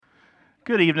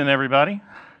Good evening, everybody.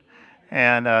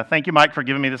 And thank you, Mike, for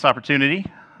giving me this opportunity.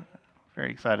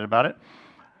 Very excited about it.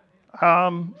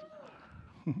 Um,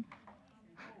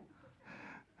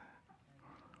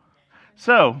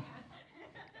 so,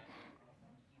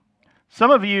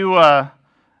 some of you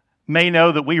may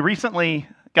know that we recently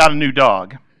got a new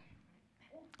dog.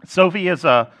 Sophie is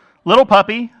a little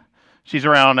puppy. She's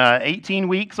around 18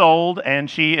 weeks old, and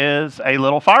she is a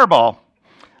little fireball.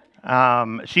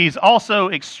 She's also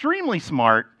extremely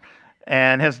smart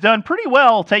and has done pretty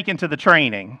well taken to the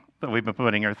training that we've been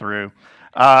putting her through.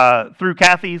 Through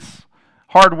Kathy's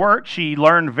hard work, she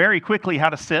learned very quickly how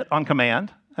to sit on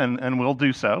command, and will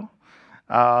do so.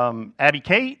 Abby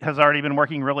Kate has already been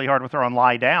working really hard with her on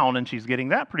lie down, and she's getting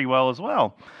that pretty well as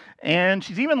well. And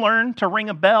she's even learned to ring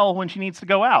a bell when she needs to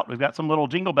go out. We've got some little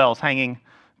jingle bells hanging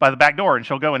by the back door, and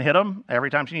she'll go and hit them every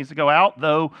time she needs to go out,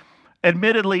 though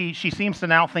admittedly, she seems to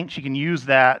now think she can use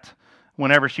that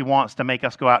whenever she wants to make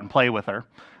us go out and play with her.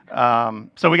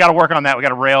 So we got to work on that. We got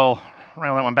to rail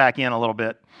that one back in a little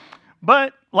bit.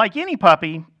 But like any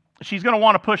puppy, she's going to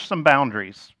want to push some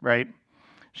boundaries, right?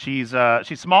 She's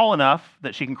small enough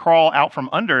that she can crawl out from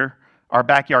under our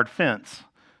backyard fence.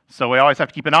 So we always have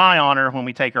to keep an eye on her when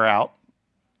we take her out.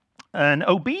 And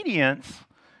obedience,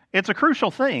 it's a crucial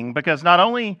thing because not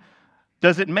only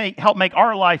does it help make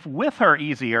our life with her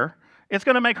easier, it's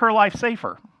going to make her life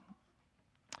safer.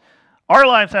 Our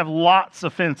lives have lots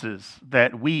of fences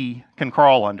that we can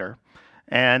crawl under.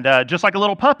 And just like a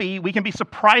little puppy, we can be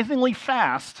surprisingly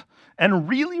fast and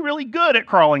really, really good at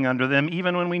crawling under them,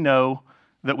 even when we know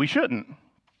that we shouldn't.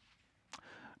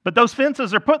 But those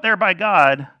fences are put there by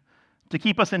God to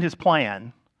keep us in His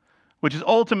plan, which is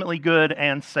ultimately good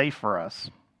and safe for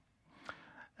us.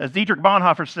 As Dietrich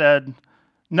Bonhoeffer said,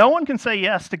 no one can say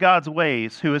yes to God's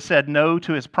ways who has said no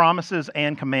to His promises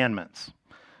and commandments.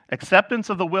 Acceptance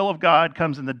of the will of God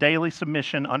comes in the daily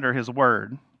submission under His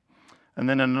word. And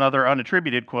then in another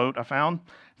unattributed quote I found,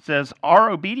 it says, our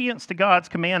obedience to God's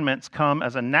commandments come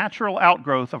as a natural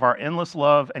outgrowth of our endless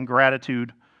love and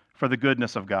gratitude for the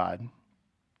goodness of God.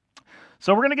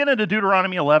 So we're going to get into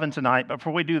Deuteronomy 11 tonight, but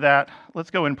before we do that,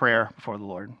 let's go in prayer before the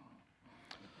Lord.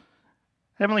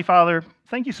 Heavenly Father,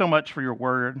 thank you so much for your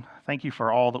word. Thank you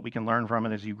for all that we can learn from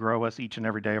it as you grow us each and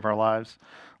every day of our lives.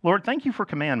 Lord, thank you for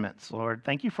commandments, Lord.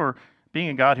 Thank you for being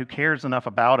a God who cares enough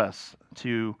about us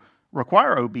to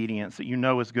require obedience that you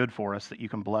know is good for us, that you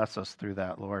can bless us through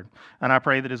that, Lord. And I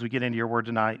pray that as we get into your word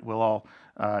tonight, we'll all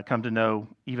come to know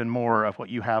even more of what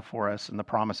you have for us and the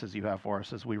promises you have for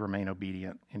us as we remain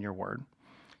obedient in your word.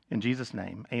 In Jesus'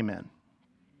 name, amen.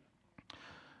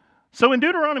 So in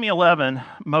Deuteronomy 11,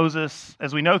 Moses,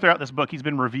 as we know throughout this book, he's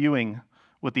been reviewing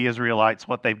with the Israelites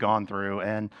what they've gone through.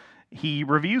 And he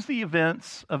reviews the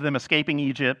events of them escaping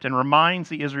Egypt and reminds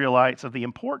the Israelites of the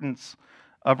importance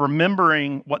of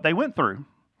remembering what they went through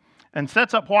and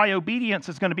sets up why obedience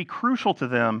is going to be crucial to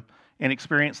them and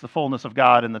experience the fullness of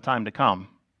God in the time to come.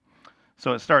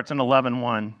 So it starts in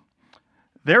 11:1.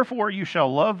 Therefore you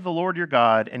shall love the Lord your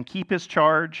God and keep His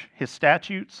charge, His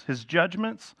statutes, His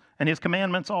judgments, and His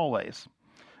commandments always.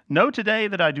 Know today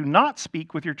that I do not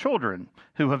speak with your children,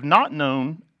 who have not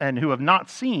known and who have not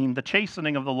seen the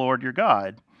chastening of the Lord your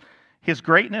God, His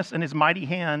greatness and His mighty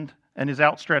hand and His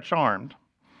outstretched arm,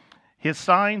 His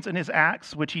signs and His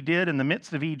acts which He did in the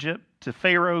midst of Egypt to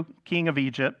Pharaoh, king of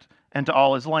Egypt, and to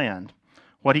all his land,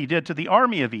 what He did to the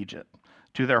army of Egypt,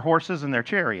 to their horses and their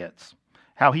chariots,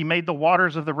 how He made the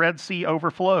waters of the Red Sea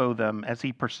overflow them as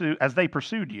they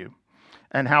pursued you,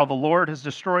 and how the Lord has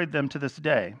destroyed them to this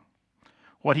day.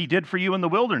 What He did for you in the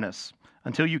wilderness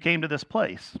until you came to this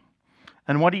place.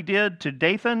 And what He did to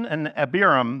Dathan and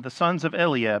Abiram, the sons of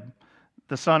Eliab,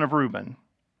 the son of Reuben.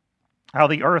 How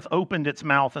the earth opened its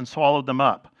mouth and swallowed them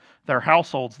up, their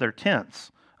households, their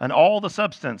tents, and all the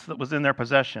substance that was in their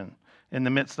possession in the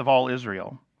midst of all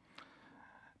Israel.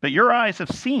 But your eyes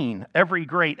have seen every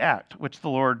great act which the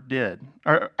Lord did,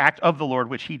 or act of the Lord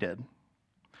which He did.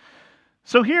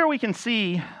 So here we can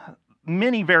see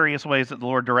many various ways that the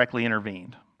Lord directly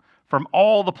intervened. From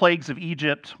all the plagues of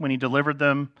Egypt when He delivered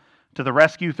them, to the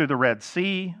rescue through the Red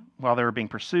Sea while they were being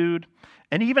pursued,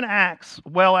 and even acts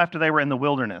well after they were in the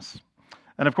wilderness.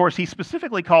 And of course, He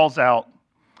specifically calls out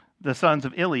the sons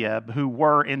of Eliab who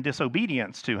were in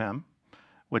disobedience to Him,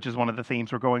 which is one of the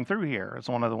themes we're going through here. It's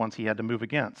one of the ones He had to move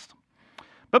against.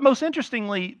 But most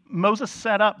interestingly, Moses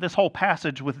set up this whole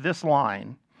passage with this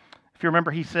line. If you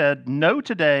remember, he said, know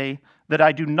today that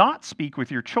I do not speak with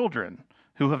your children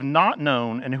who have not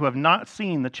known and who have not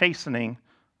seen the chastening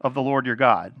of the Lord your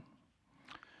God.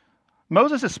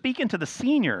 Moses is speaking to the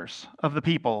seniors of the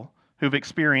people who've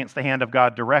experienced the hand of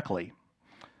God directly.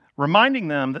 reminding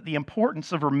them that the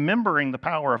importance of remembering the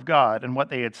power of God and what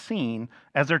they had seen,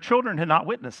 as their children had not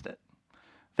witnessed it.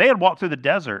 They had walked through the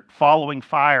desert following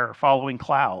fire, following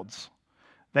clouds.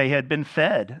 They had been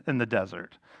fed in the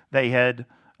desert. They had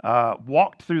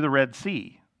walked through the Red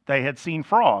Sea. They had seen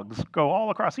frogs go all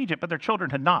across Egypt, but their children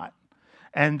had not.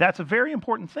 And that's a very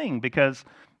important thing because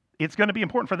it's going to be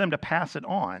important for them to pass it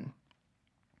on.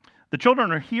 The children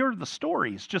will hear the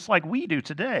stories just like we do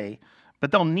today, but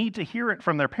they'll need to hear it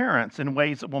from their parents in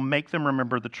ways that will make them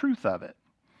remember the truth of it.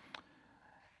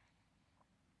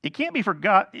 It can't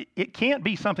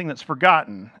be something that's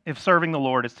forgotten if serving the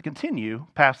Lord is to continue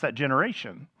past that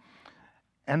generation.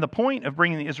 And the point of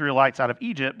bringing the Israelites out of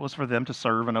Egypt was for them to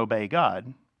serve and obey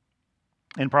God.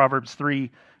 In Proverbs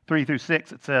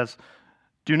 3:3-6, it says,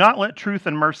 "Do not let truth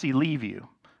and mercy leave you.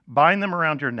 Bind them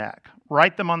around your neck.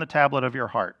 Write them on the tablet of your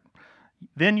heart.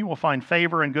 Then you will find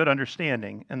favor and good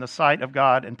understanding in the sight of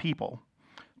God and people.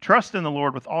 Trust in the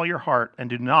Lord with all your heart and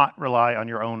do not rely on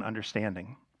your own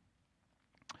understanding."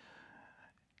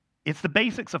 It's the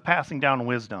basics of passing down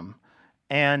wisdom.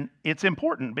 And it's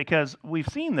important because we've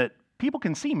seen that people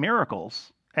can see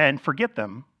miracles and forget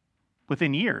them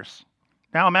within years.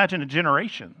 Now imagine a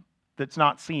generation that's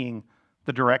not seeing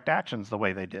the direct actions the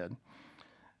way they did.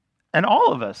 And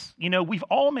all of us, we've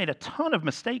all made a ton of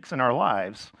mistakes in our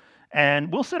lives.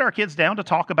 And we'll sit our kids down to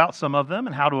talk about some of them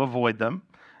and how to avoid them.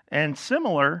 And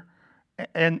similar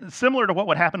to what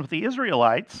would happen with the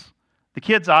Israelites, the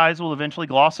kids' eyes will eventually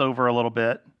gloss over a little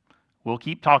bit. We'll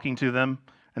keep talking to them,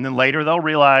 and then later we'll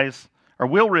realize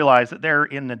that they're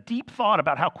in a deep thought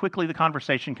about how quickly the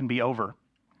conversation can be over.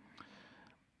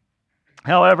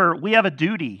 However, we have a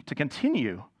duty to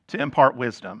continue to impart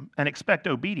wisdom and expect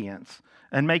obedience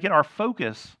and make it our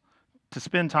focus to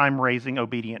spend time raising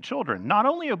obedient children, not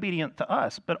only obedient to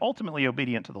us, but ultimately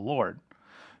obedient to the Lord.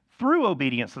 Through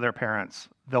obedience to their parents,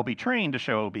 they'll be trained to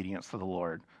show obedience to the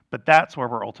Lord, but that's where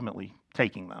we're ultimately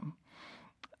taking them.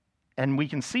 And we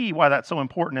can see why that's so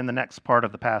important in the next part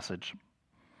of the passage.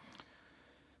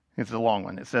 It's a long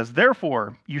one. It says,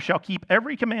 "Therefore, you shall keep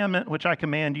every commandment which I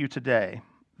command you today,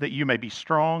 that you may be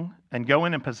strong and go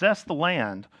in and possess the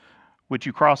land which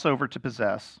you cross over to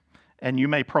possess, and you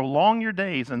may prolong your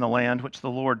days in the land which the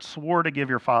Lord swore to give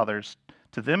your fathers,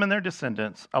 to them and their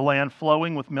descendants, a land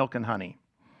flowing with milk and honey.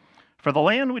 For the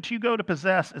land which you go to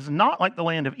possess is not like the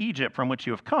land of Egypt from which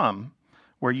you have come,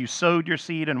 where you sowed your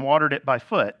seed and watered it by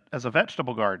foot as a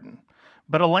vegetable garden.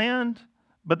 But the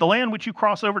land which you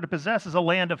cross over to possess is a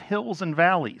land of hills and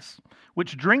valleys,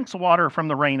 which drinks water from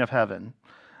the rain of heaven,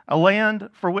 a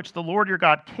land for which the Lord your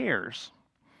God cares.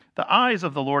 The eyes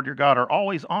of the Lord your God are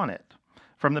always on it,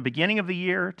 from the beginning of the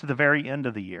year to the very end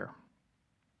of the year.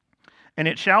 And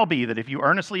it shall be that if you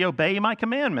earnestly obey my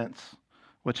commandments,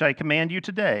 which I command you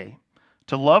today,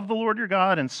 to love the Lord your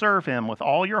God and serve him with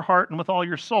all your heart and with all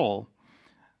your soul,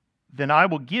 then I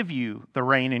will give you the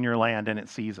rain in your land in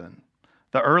its season,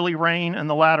 the early rain and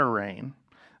the latter rain,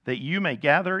 that you may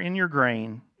gather in your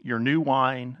grain, your new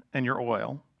wine, and your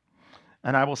oil.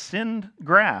 And I will send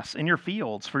grass in your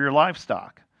fields for your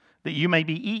livestock, that you may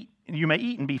eat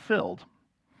and be filled.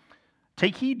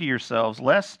 Take heed to yourselves,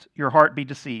 lest your heart be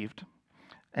deceived,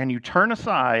 and you turn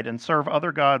aside and serve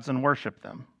other gods and worship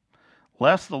them,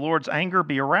 lest the Lord's anger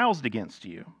be aroused against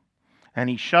you, and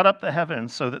he shut up the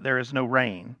heavens so that there is no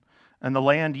rain, and the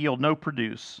land yield no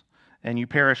produce, and you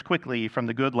perish quickly from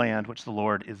the good land which the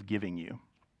Lord is giving you."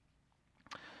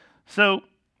 So,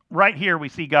 right here we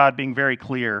see God being very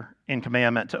clear in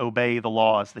commandment to obey the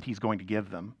laws that he's going to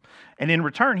give them. And in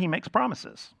return, he makes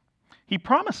promises. He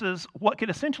promises what could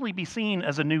essentially be seen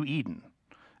as a new Eden,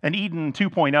 an Eden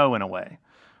 2.0 in a way,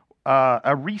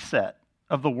 a reset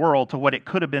of the world to what it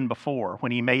could have been before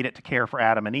when he made it to care for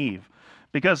Adam and Eve.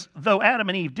 Because though Adam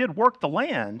and Eve did work the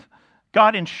land,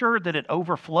 God ensured that it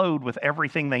overflowed with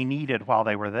everything they needed while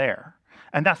they were there.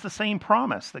 And that's the same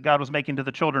promise that God was making to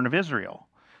the children of Israel,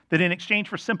 that in exchange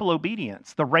for simple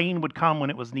obedience, the rain would come when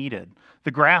it was needed.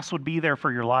 The grass would be there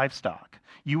for your livestock.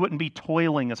 You wouldn't be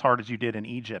toiling as hard as you did in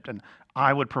Egypt, and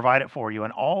I would provide it for you.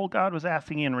 And all God was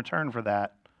asking in return for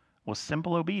that was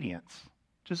simple obedience.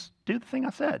 Just do the thing I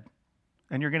said,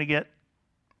 and you're going to get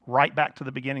right back to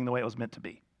the beginning the way it was meant to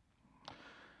be.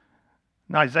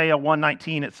 In Isaiah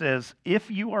 1:19, it says, "If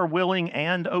you are willing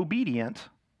and obedient,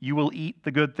 you will eat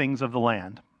the good things of the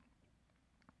land."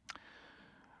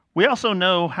 We also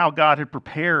know how God had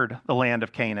prepared the land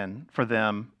of Canaan for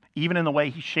them, even in the way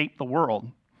he shaped the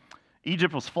world.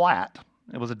 Egypt was flat.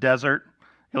 It was a desert.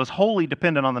 It was wholly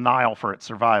dependent on the Nile for its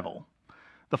survival.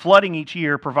 The flooding each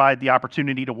year provided the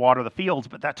opportunity to water the fields,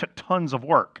 but that took tons of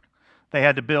work. They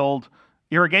had to build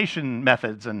irrigation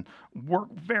methods and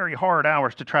worked very hard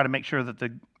hours to try to make sure that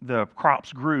the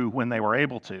crops grew when they were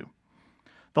able to.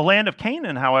 The land of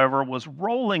Canaan, however, was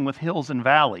rolling with hills and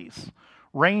valleys,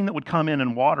 rain that would come in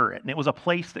and water it, and it was a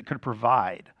place that could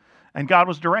provide. And God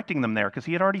was directing them there because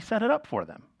he had already set it up for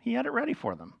them. He had it ready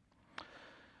for them.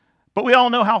 But we all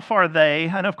know how far they,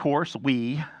 and of course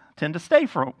we, tend to stay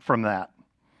from that.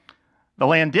 The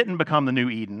land didn't become the new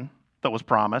Eden that was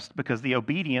promised because the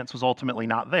obedience was ultimately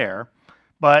not there.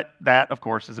 But that, of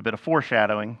course, is a bit of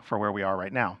foreshadowing for where we are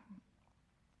right now.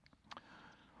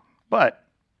 But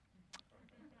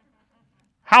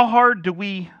how hard do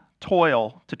we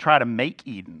toil to try to make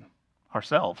Eden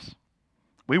ourselves?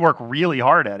 We work really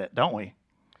hard at it, don't we?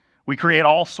 We create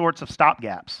all sorts of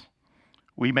stopgaps.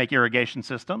 We make irrigation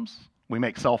systems. We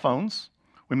make cell phones.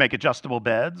 We make adjustable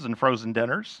beds and frozen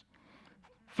dinners.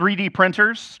 3D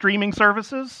printers, streaming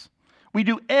services. We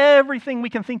do everything we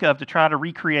can think of to try to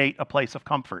recreate a place of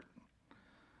comfort.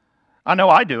 I know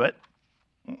I do it.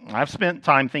 I've spent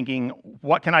time thinking,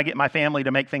 what can I get my family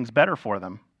to make things better for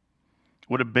them?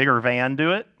 Would a bigger van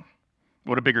do it?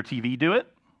 Would a bigger TV do it?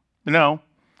 No.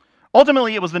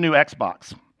 Ultimately, it was the new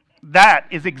Xbox. That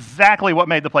is exactly what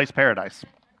made the place paradise.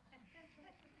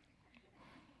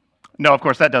 No, of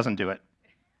course, that doesn't do it.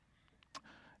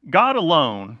 God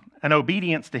alone and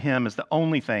obedience to him is the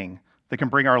only thing that can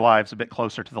bring our lives a bit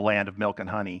closer to the land of milk and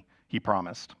honey he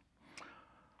promised.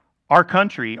 Our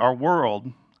country, our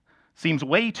world, seems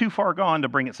way too far gone to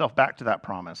bring itself back to that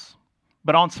promise.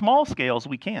 But on small scales,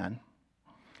 we can.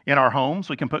 In our homes,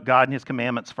 we can put God and his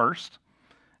commandments first.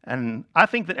 And I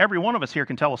think that every one of us here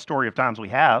can tell a story of times we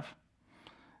have.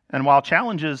 And while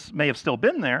challenges may have still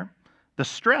been there, the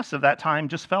stress of that time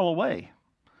just fell away.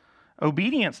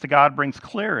 Obedience to God brings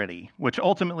clarity, which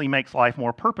ultimately makes life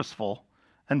more purposeful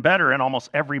and better in almost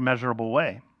every measurable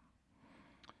way.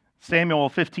 Samuel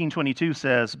 15:22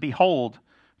 says, "Behold,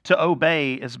 to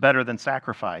obey is better than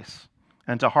sacrifice,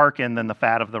 and to hearken than the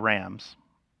fat of the rams."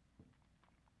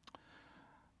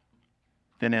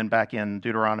 Then back in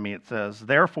Deuteronomy it says,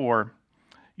 "Therefore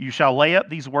you shall lay up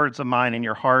these words of mine in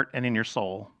your heart and in your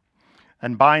soul,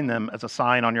 and bind them as a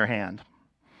sign on your hand,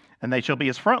 and they shall be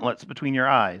as frontlets between your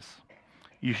eyes.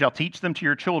 You shall teach them to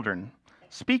your children,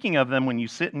 speaking of them when you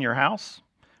sit in your house,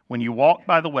 when you walk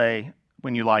by the way,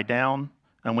 when you lie down,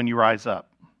 and when you rise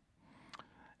up.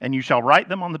 And you shall write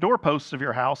them on the doorposts of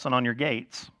your house and on your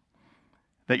gates,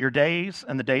 that your days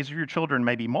and the days of your children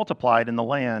may be multiplied in the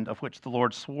land of which the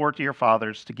Lord swore to your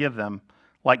fathers to give them,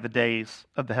 like the days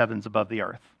of the heavens above the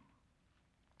earth."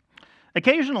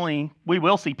 Occasionally, we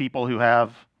will see people who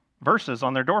have verses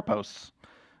on their doorposts.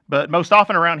 But most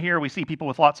often around here, we see people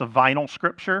with lots of vinyl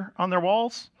scripture on their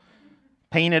walls,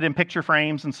 painted in picture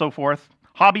frames and so forth.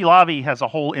 Hobby Lobby has a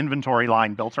whole inventory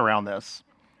line built around this.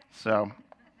 So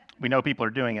we know people are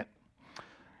doing it.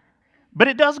 But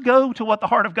it does go to what the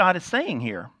heart of God is saying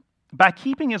here. By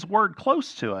keeping his word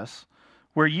close to us,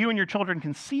 where you and your children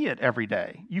can see it every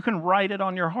day, you can write it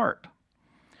on your heart.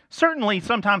 Certainly,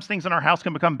 sometimes things in our house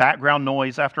can become background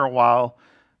noise after a while,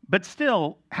 but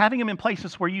still, having them in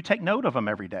places where you take note of them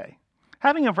every day.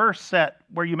 Having a verse set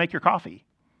where you make your coffee.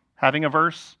 Having a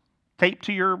verse taped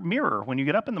to your mirror when you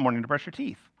get up in the morning to brush your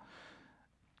teeth.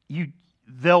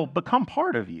 They'll become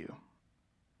part of you.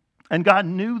 And God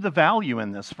knew the value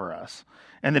in this for us,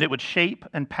 and that it would shape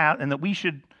and that we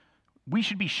should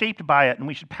be shaped by it, and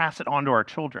we should pass it on to our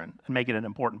children and make it an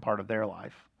important part of their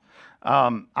life.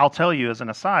 I'll tell you as an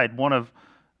aside, one of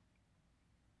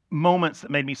moments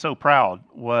that made me so proud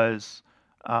was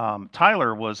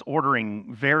Tyler was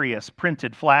ordering various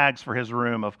printed flags for his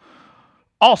room of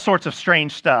all sorts of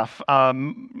strange stuff,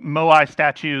 Moai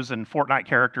statues and Fortnite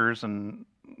characters and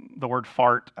the word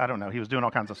fart. I don't know. He was doing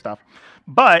all kinds of stuff.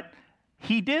 But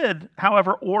he did,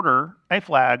 however, order a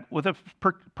flag with a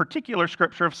particular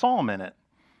scripture of Psalm in it.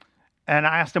 And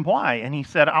I asked him why, and he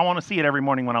said, "I want to see it every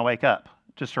morning when I wake up,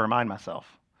 just to remind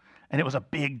myself." And it was a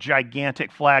big,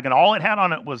 gigantic flag, and all it had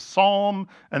on it was Psalm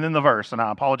and then the verse. And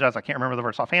I apologize, I can't remember the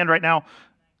verse offhand right now.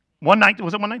 119,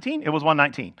 was it 119? It was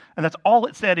 119. And that's all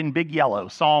it said in big yellow,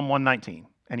 Psalm 119.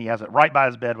 And he has it right by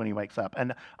his bed when he wakes up.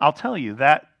 And I'll tell you,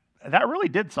 that really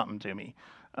did something to me,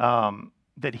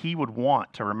 that he would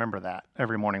want to remember that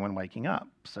every morning when waking up.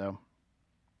 So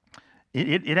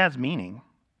it has meaning.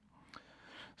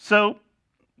 So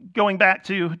going back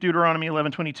to Deuteronomy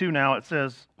 11:22 now, it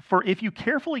says, "For if you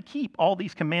carefully keep all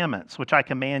these commandments, which I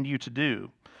command you to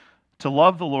do, to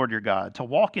love the Lord your God, to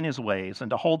walk in his ways, and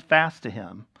to hold fast to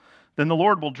him, then the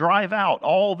Lord will drive out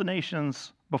all the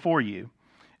nations before you,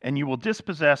 and you will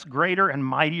dispossess greater and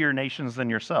mightier nations than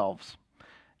yourselves.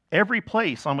 Every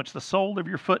place on which the sole of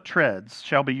your foot treads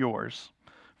shall be yours.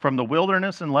 From the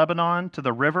wilderness in Lebanon to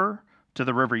the river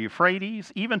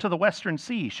Euphrates, even to the western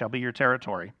sea shall be your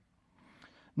territory.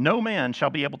 No man shall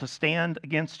be able to stand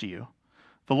against you.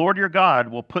 The Lord your God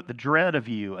will put the dread of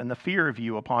you and the fear of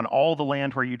you upon all the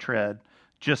land where you tread,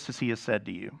 just as he has said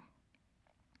to you.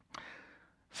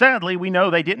 Sadly, we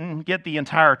know they didn't get the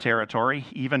entire territory,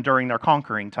 even during their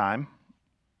conquering time.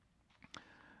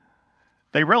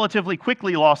 They relatively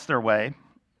quickly lost their way,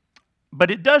 but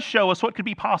it does show us what could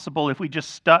be possible if we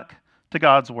just stuck to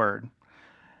God's word.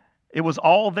 It was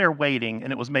all there waiting,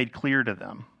 and it was made clear to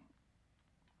them.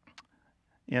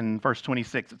 In verse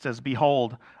 26, it says,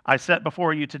 "Behold, I set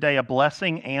before you today a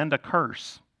blessing and a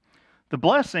curse. The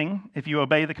blessing, if you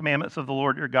obey the commandments of the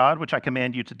Lord your God, which I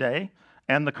command you today,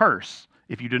 and the curse,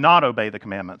 if you do not obey the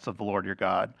commandments of the Lord your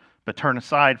God, but turn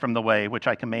aside from the way which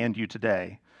I command you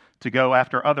today, to go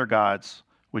after other gods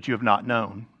which you have not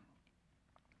known."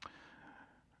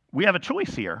 We have a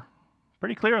choice here,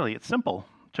 pretty clearly. It's simple,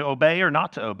 to obey or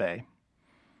not to obey.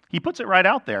 He puts it right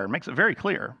out there and makes it very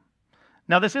clear.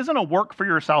 Now, this isn't a work for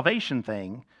your salvation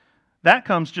thing. That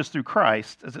comes just through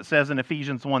Christ, as it says in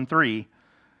Ephesians 1:3,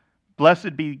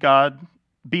 "Blessed be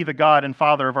the God and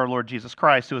Father of our Lord Jesus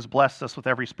Christ, who has blessed us with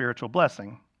every spiritual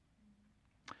blessing."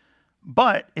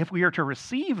 But if we are to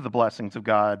receive the blessings of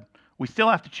God, we still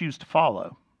have to choose to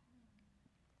follow.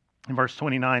 In verse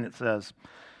 29, it says,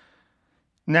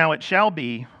 "Now it shall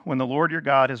be, when the Lord your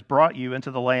God has brought you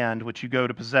into the land which you go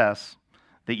to possess,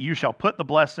 that you shall put the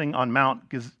blessing on Mount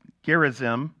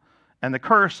Gerizim and the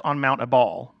curse on Mount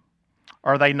Ebal.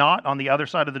 Are they not on the other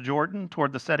side of the Jordan,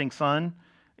 toward the setting sun,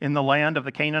 in the land of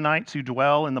the Canaanites who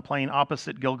dwell in the plain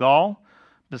opposite Gilgal,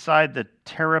 beside the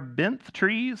terebinth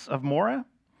trees of Moreh?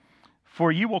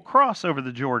 For you will cross over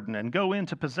the Jordan and go in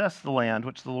to possess the land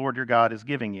which the Lord your God is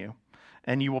giving you,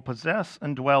 and you will possess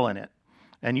and dwell in it.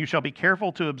 And you shall be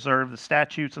careful to observe the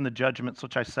statutes and the judgments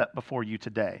which I set before you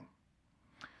today."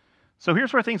 So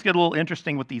here's where things get a little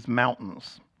interesting with these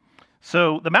mountains.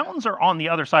 So the mountains are on the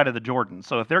other side of the Jordan.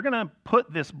 So if they're going to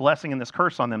put this blessing and this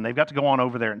curse on them, they've got to go on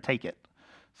over there and take it.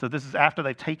 So this is after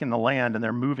they've taken the land and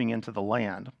they're moving into the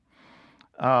land.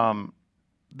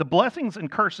 The blessings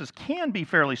and curses can be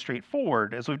fairly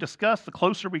straightforward. As we've discussed, the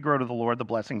closer we grow to the Lord, the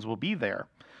blessings will be there.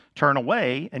 Turn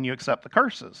away and you accept the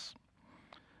curses.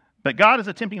 But God is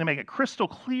attempting to make it crystal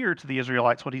clear to the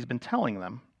Israelites what he's been telling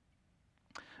them.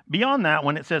 Beyond that,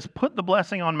 when it says, "Put the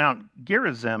blessing on Mount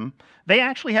Gerizim," they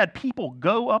actually had people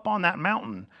go up on that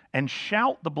mountain and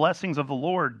shout the blessings of the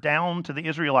Lord down to the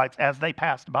Israelites as they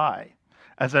passed by,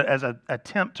 as an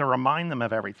attempt to remind them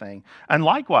of everything. And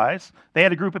likewise, they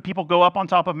had a group of people go up on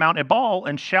top of Mount Ebal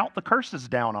and shout the curses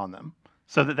down on them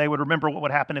so that they would remember what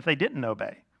would happen if they didn't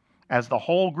obey, as the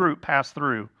whole group passed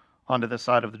through onto this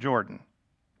side of the Jordan.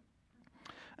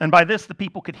 And by this, the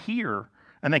people could hear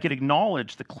and they could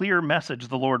acknowledge the clear message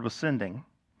the Lord was sending.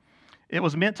 It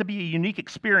was meant to be a unique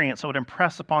experience that would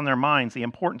impress upon their minds the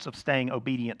importance of staying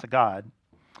obedient to God.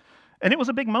 And it was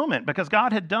a big moment because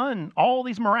God had done all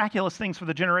these miraculous things for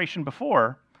the generation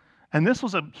before, and this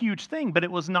was a huge thing, but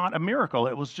it was not a miracle.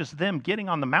 It was just them getting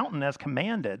on the mountain as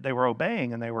commanded. They were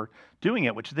obeying and they were doing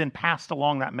it, which then passed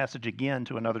along that message again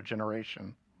to another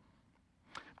generation.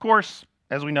 Of course,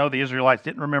 as we know, the Israelites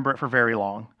didn't remember it for very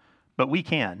long, but we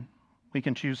can. We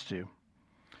can choose to.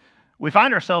 We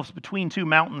find ourselves between two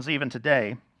mountains even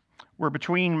today. We're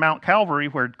between Mount Calvary,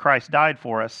 where Christ died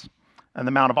for us, and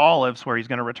the Mount of Olives, where he's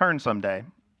going to return someday.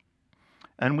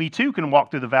 And we too can walk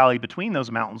through the valley between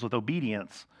those mountains with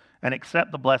obedience and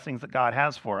accept the blessings that God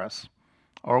has for us.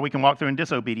 Or we can walk through in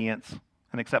disobedience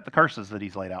and accept the curses that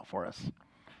he's laid out for us.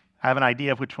 I have an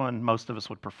idea of which one most of us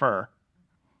would prefer,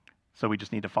 so we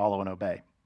just need to follow and obey.